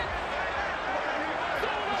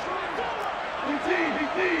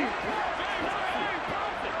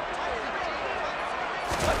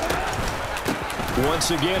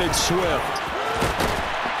 Once again, it's Swift.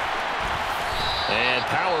 And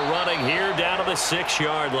power running here down to the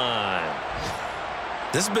 6-yard line.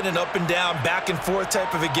 This has been an up and down, back and forth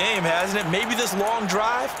type of a game, hasn't it? Maybe this long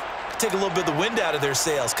drive take a little bit of the wind out of their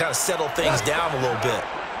sails, kind of settle things down a little bit.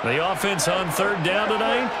 The offense on 3rd down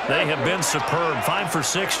tonight, they have been superb. 5 for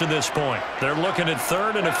 6 to this point. They're looking at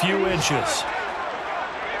 3rd and a few inches.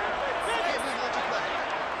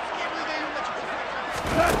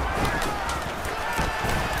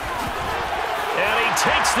 And he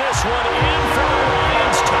takes this one in for the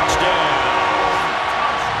Lions. Touchdown.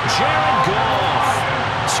 Jared Goff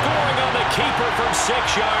scoring on the keeper from 6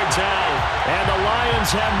 yards out. And the Lions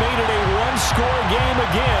have made it a one-score game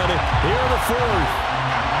again here in the 4th.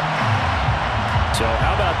 So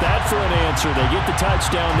how about that for an answer? They get the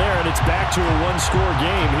touchdown there, and it's back to a one-score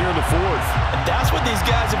game here in the 4th. And that's what these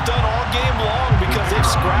guys have done all game long because they've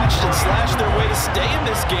scratched and slashed their way to stay in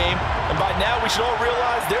this game. And by now, we should all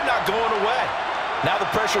realize they're not going away. Now the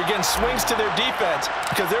pressure again swings to their defense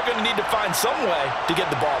because they're going to need to find some way to get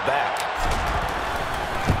the ball back.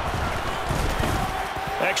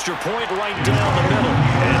 Extra point right down the middle.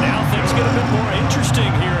 And now things get a bit more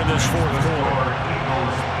interesting here in this 4th quarter.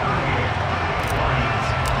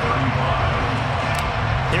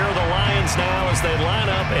 Here are the Lions now as they line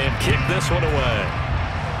up and kick this one away.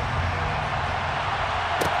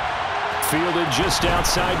 Fielded just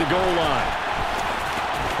outside the goal line.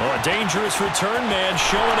 Oh, a dangerous return man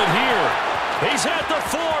showing it here. He's at the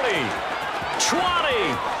 40,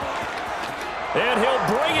 20, and he'll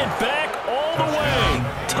bring it back all the way.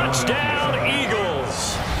 Touchdown,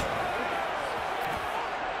 Eagles.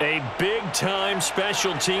 A big-time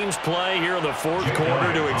special teams play here in the 4th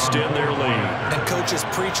quarter to extend their lead. And coaches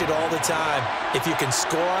preach it all the time. If you can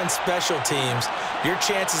score on special teams, your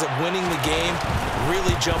chances of winning the game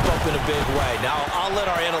really jump up in a big way. Now, I'll let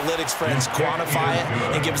our analytics friends quantify it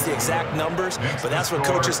and give us the exact numbers, but that's what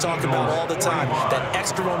coaches talk about all the time. That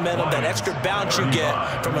extra momentum, that extra bounce you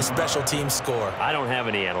get from a special team score. I don't have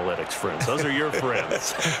any analytics friends. Those are your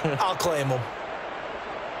friends. I'll claim them.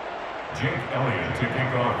 Jake Elliott to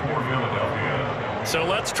kick off for Philadelphia. So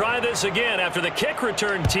let's try this again. After the kick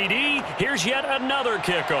return TD, here's yet another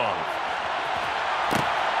kickoff.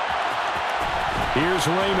 Here's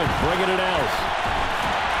Raymond bringing it out.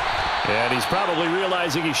 And he's probably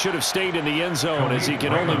realizing he should have stayed in the end zone as he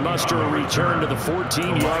can only muster a return to the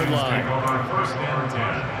 14-yard line. Take over 1st and 10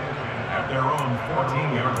 at their own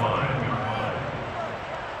 14-yard line.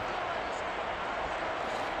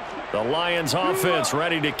 The Lions offense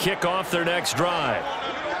ready to kick off their next drive.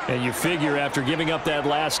 And you figure after giving up that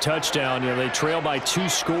last touchdown, they trail by 2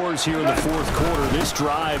 scores here in the 4th quarter. This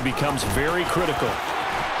drive becomes very critical.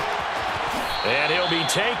 And he'll be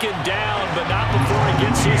taken down, but not before he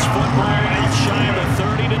gets his football out shy of the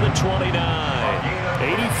 30 to the 29.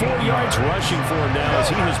 84 yards rushing for him now as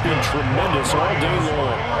he has been tremendous all day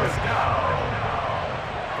long.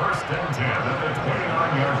 1st and 10 at the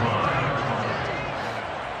 29-yard line.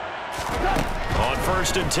 On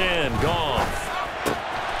 1st and 10, Goff.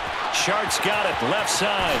 Shark's got it, left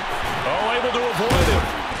side. Oh, able to avoid him.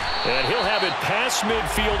 And he'll have it past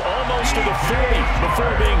midfield almost to the 40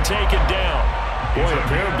 before being taken down. Boy, a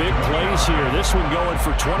pair of big plays here. This one going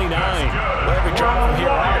for 29. Well, every drive from here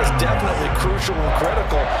out is definitely crucial and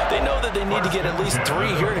critical. They know that they need to get at least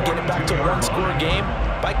 3 here to get it back to a one-score game.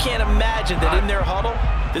 But I can't imagine that in their huddle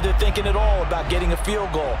that they're thinking at all about getting a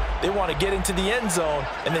field goal. They want to get into the end zone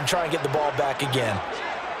and then try and get the ball back again.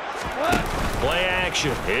 Play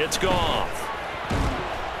action. It's Goff.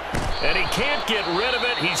 And he can't get rid of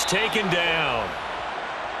it. He's taken down.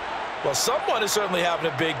 Well, someone is certainly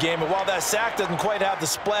having a big game, and while that sack doesn't quite have the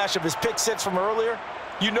splash of his pick 6 from earlier,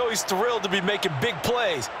 you know he's thrilled to be making big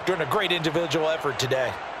plays during a great individual effort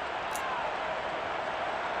today.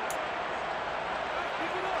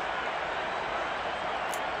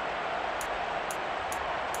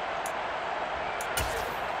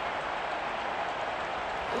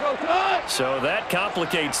 So that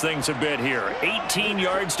complicates things a bit here. 18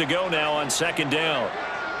 yards to go now on 2nd down.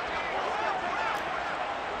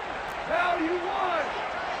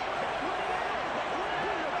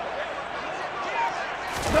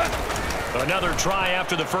 Another try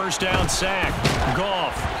after the 1st down sack.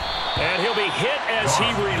 Goff. And he'll be hit as he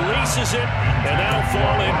releases it, and that'll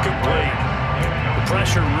fall incomplete.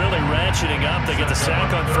 Pressure really ratcheting up. They get the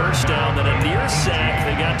sack on first down, then a near sack.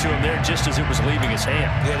 They got to him there just as it was leaving his hand.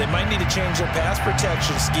 Yeah, they might need to change their pass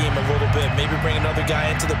protection scheme a little bit. Maybe bring another guy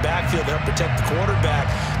into the backfield to help protect the quarterback,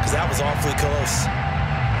 because that was awfully close.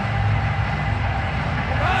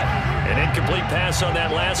 An incomplete pass on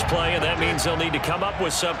that last play, and that means they'll need to come up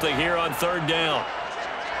with something here on third down.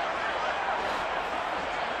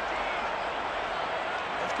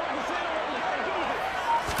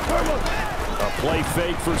 A play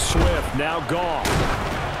fake for Swift, now Goff.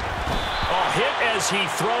 A hit as he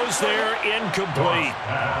throws there, incomplete.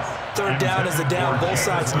 Third down is a down. Both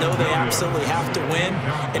sides know they absolutely have to win,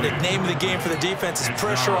 and the name of the game for the defense is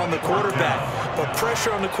pressure on the quarterback. But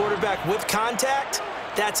pressure on the quarterback with contact,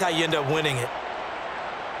 that's how you end up winning it.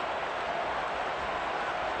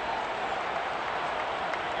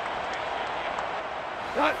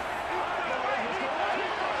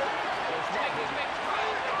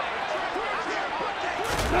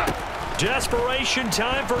 Desperation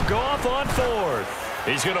time for Goff on fourth.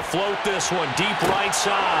 He's going to float this one deep right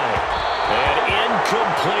side. And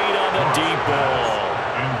incomplete on the deep ball.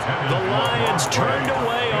 The Lions turned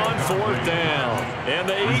away on fourth down. And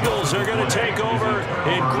the Eagles are going to take over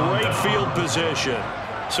in great field position.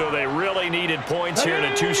 So they really needed points here in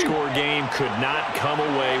a two-score game. Could not come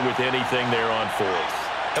away with anything there on fourth.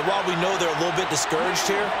 And while we know they're a little bit discouraged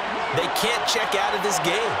here, they can't check out of this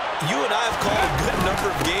game. You and I have called a good number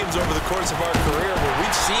of games over the course of our career where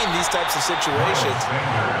we've seen these types of situations.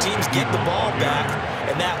 Teams get the ball back,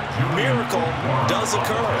 and that miracle does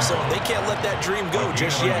occur. So they can't let that dream go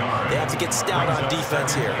just yet. They have to get stout on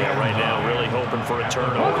defense here. Yeah, right now really hoping for a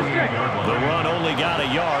turnover. The run only got a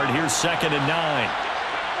yard. Here's 2nd and 9.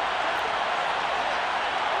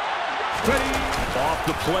 Off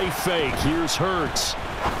the play fake. Here's Hurts.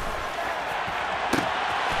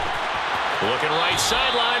 Looking right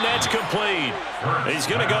sideline, that's complete. He's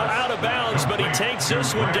going to go out of bounds, but he takes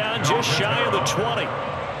this one down just shy of the 20.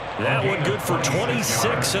 That one good for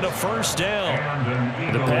 26 and a first down.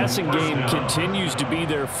 The passing game continues to be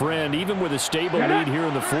their friend. Even with a stable lead here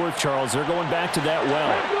in the fourth, Charles, they're going back to that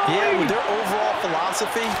well. Yeah, with their overall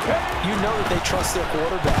philosophy, you know that they trust their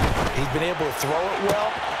quarterback. He's been able to throw it well.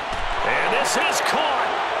 And this is caught.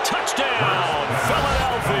 Touchdown,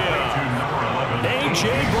 Philadelphia. A.J.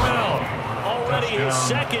 Brown. Already his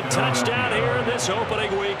second touchdown here in this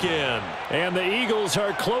opening weekend. And the Eagles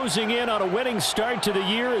are closing in on a winning start to the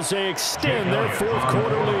year as they extend their fourth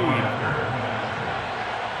quarter lead.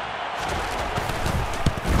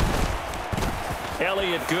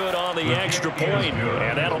 Elliott good on the extra point,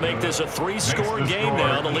 and that'll make this a three-score game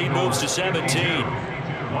now. The lead moves to 17.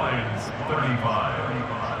 Lions 35.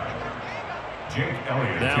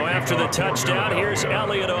 Now after the touchdown, here's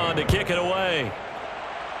Elliott on to kick it away.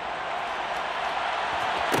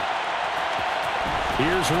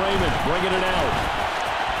 Here's Raymond bringing it out.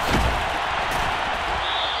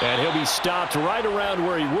 And he'll be stopped right around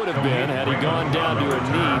where he would have been had he gone down to a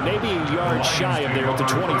knee, maybe a yard shy of there at the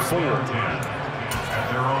 24.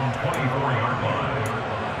 At their own 24-yard line.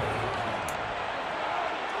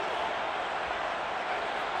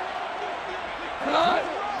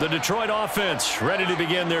 The Detroit offense ready to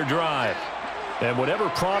begin their drive. And whatever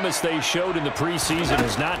promise they showed in the preseason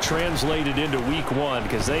has not translated into week one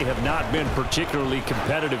because they have not been particularly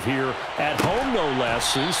competitive here at home, no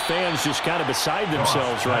less. These fans just kind of beside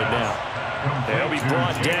themselves right now. They'll be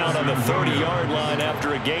brought down on the 30-yard line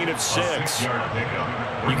after a gain of 6. You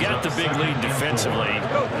got the big lead defensively.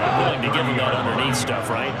 Willing to give them that underneath stuff,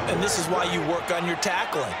 right? And this is why you work on your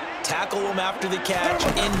tackling. Tackle them after the catch,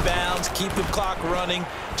 inbounds, keep the clock running.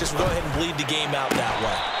 Just go ahead and bleed the game out that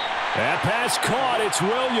way. That pass caught. It's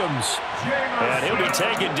Williams. And he'll be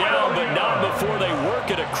taken down, but not before they work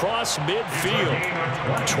it across midfield.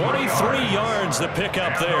 23 yards the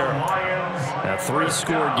pickup there. A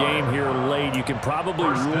three-score game here late. You can probably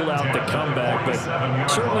rule out the comeback, but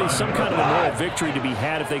certainly some kind of a moral victory to be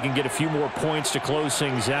had if they can get a few more points to close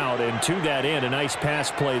things out. And to that end, a nice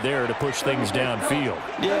pass play there to push things downfield.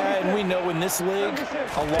 Yeah, and we know in this league,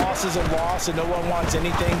 a loss is a loss, and no one wants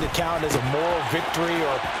anything to count as a moral victory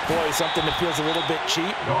or, boy, something that feels a little bit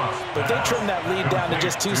cheap. But if they trim that lead down to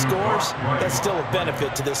just 2 scores, that's still a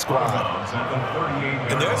benefit to this squad.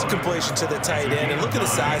 And there's a completion to the tight end. And look at the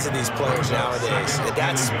size of these players nowadays. At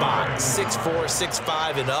that spot, 6'4",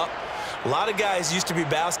 6'5", and up. A lot of guys used to be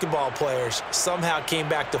basketball players, somehow came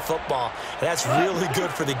back to football. And that's really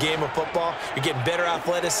good for the game of football. You're getting better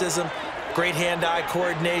athleticism, great hand-eye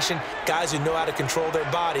coordination, guys who know how to control their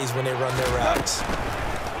bodies when they run their routes.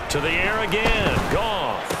 To the air again.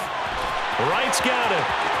 Goff. Wright's got it.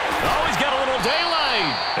 Oh, he's got a little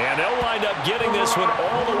daylight. And they'll wind up getting this one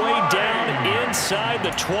all the way down inside inside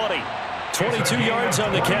the 20. 22 yards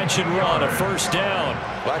on the catch and run, a first down.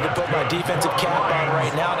 Well, I can put my defensive cap on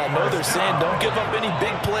right now, and I know they're saying don't give up any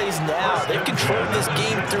big plays now. They've controlled this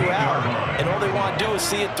game throughout, and all they want to do is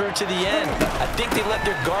see it through to the end. I think they let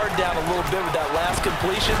their guard down a little bit with that last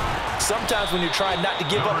completion. Sometimes when you're trying not to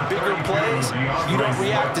give up bigger plays, you don't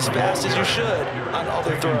react as fast as you should on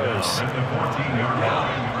other throws.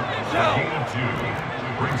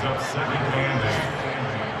 Brings up second and 8.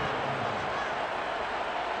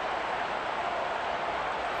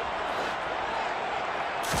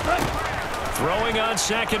 Throwing on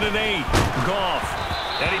 2nd and 8. Goff.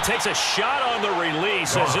 And he takes a shot on the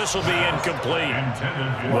release as this will be incomplete.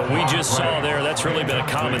 What we just saw there, that's really been a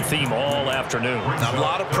common theme all afternoon. A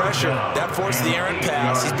lot of pressure. That forced the errant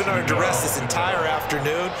pass. He's been under duress this entire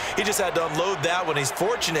afternoon. He just had to unload that one. He's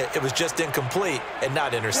fortunate it was just incomplete and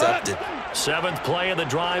not intercepted. 7th play of the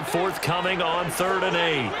drive, forthcoming on 3rd and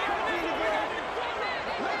 8.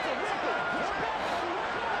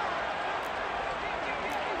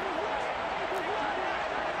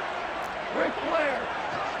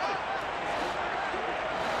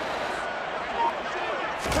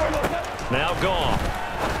 Now Goff.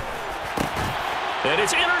 And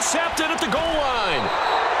it's intercepted at the goal line.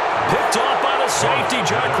 Picked off by the safety,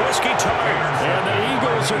 Jarquiski Tart. And the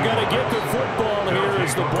Eagles are going to get the football here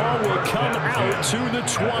as the ball will come out to the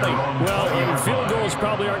 20. Well, field goals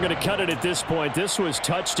probably aren't going to cut it at this point. This was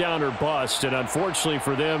touchdown or bust, and unfortunately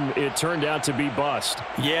for them, it turned out to be bust.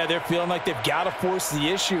 Yeah, they're feeling like they've got to force the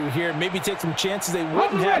issue here. Maybe take some chances they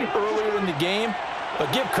wouldn't have earlier in the game.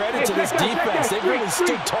 But give credit to this defense. They've really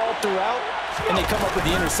stood tall throughout, and they come up with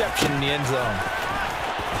the interception in the end zone.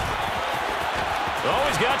 Oh,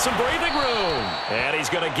 he's got some breathing room. And he's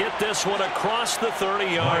going to get this one across the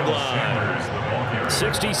 30-yard line.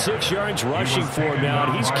 66 yards rushing for him now,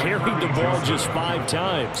 and he's carried the ball just 5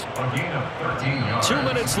 times. 2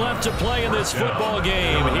 minutes left to play in this football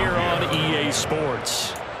game here on EA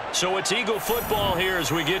Sports. So it's Eagle football here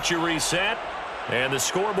as we get you reset. And the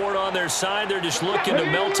scoreboard on their side, they're just looking to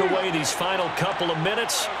melt away these final couple of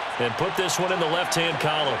minutes and put this one in the left-hand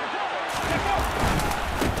column.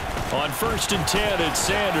 On 1st and 10, it's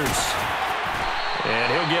Sanders. And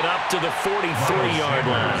he'll get up to the 43-yard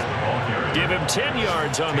line. Give him 10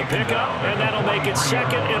 yards on the pickup, and that'll make it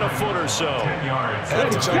 2nd and a foot or so. I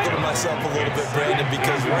had to chuckle to myself a little bit, Brandon,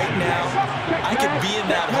 because right now I could be in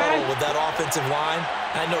that huddle with that offensive line.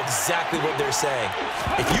 I know exactly what they're saying.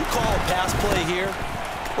 If you call a pass play here,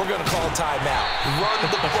 we're going to call a timeout. Run the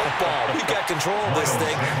football. We've got control of this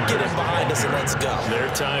thing. Get in behind us and let's go. Their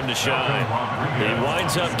time to shine. He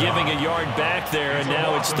winds up giving a yard back there, and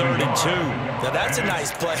now it's 3rd and 2. Now that's a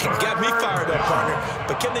nice play. Got me fired up, partner.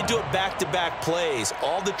 But can they do it back-to-back plays?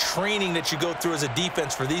 All the training that you go through as a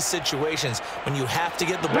defense for these situations, when you have to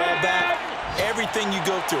get the ball back, everything you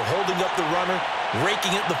go through, holding up the runner,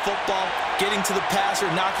 raking at the football, getting to the passer,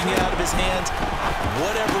 knocking it out of his hands,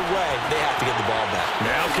 whatever way, they have to get the ball back.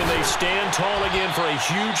 Now can they stand tall again for a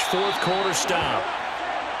huge 4th quarter stop?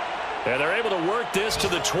 And they're able to work this to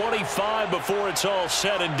the 25 before it's all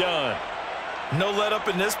said and done. No let up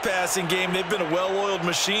in this passing game. They've been a well-oiled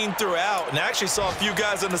machine throughout. And I actually saw a few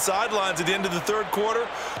guys on the sidelines at the end of the 3rd quarter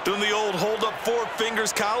doing the old hold up 4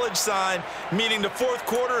 fingers college sign, meaning the 4th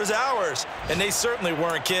quarter is ours. And they certainly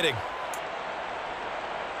weren't kidding.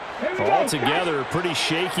 Altogether, a pretty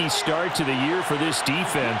shaky start to the year for this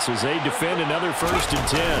defense as they defend another 1st and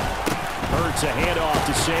 10. Hurts a handoff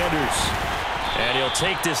to Sanders. And he'll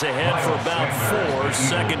take this ahead for about 4.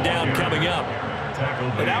 2nd down coming up.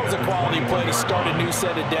 And that was a quality play to start a new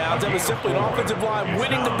set of downs. That was simply an offensive line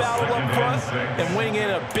winning the battle up front and winning it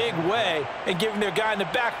in a big way and giving their guy in the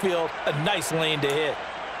backfield a nice lane to hit.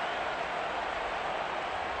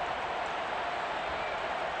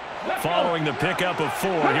 Following the pickup of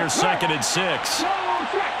 4, here's 2nd and 6.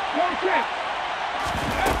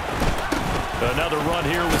 Another run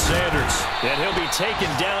here with Sanders. And he'll be taken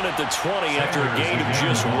down at the 20 after a gain of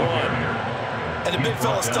just 1. And the big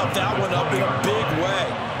fella stuffed that one up in a big way.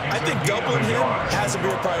 I think doubling him has to be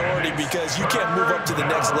a priority because you can't move up to the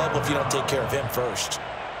next level if you don't take care of him first.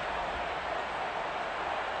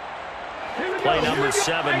 Play number 7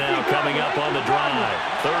 now coming up on the drive.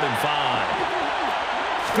 3rd and 5.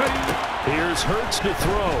 Here's Hurts to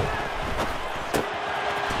throw.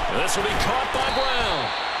 This will be caught by Brown.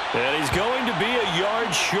 And he's going to be a yard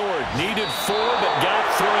short. Needed 4, but got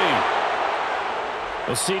 3.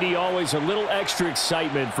 Well, CD, always a little extra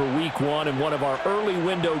excitement for Week 1, and one of our early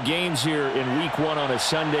window games here in Week 1 on a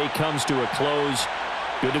Sunday comes to a close.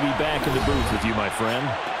 Good to be back in the booth with you, my friend.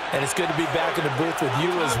 And it's good to be back in the booth with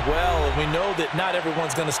you as well. And we know that not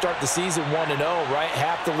everyone's going to start the season 1-0, right?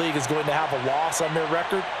 Half the league is going to have a loss on their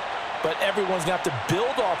record. But everyone's going to have to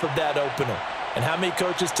build off of that opener. And how many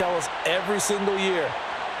coaches tell us every single year,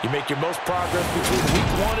 you make your most progress between week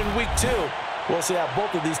 1 and week 2. We'll see how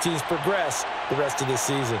both of these teams progress the rest of this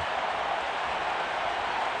season.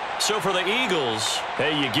 So for the Eagles,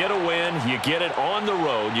 hey, you get a win, you get it on the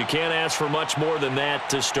road. You can't ask for much more than that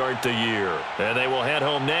to start the year. And they will head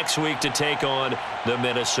home next week to take on the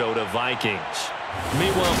Minnesota Vikings.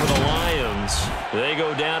 Meanwhile, for the Lions, they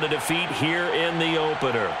go down to defeat here in the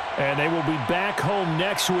opener. And they will be back home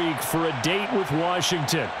next week for a date with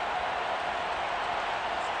Washington.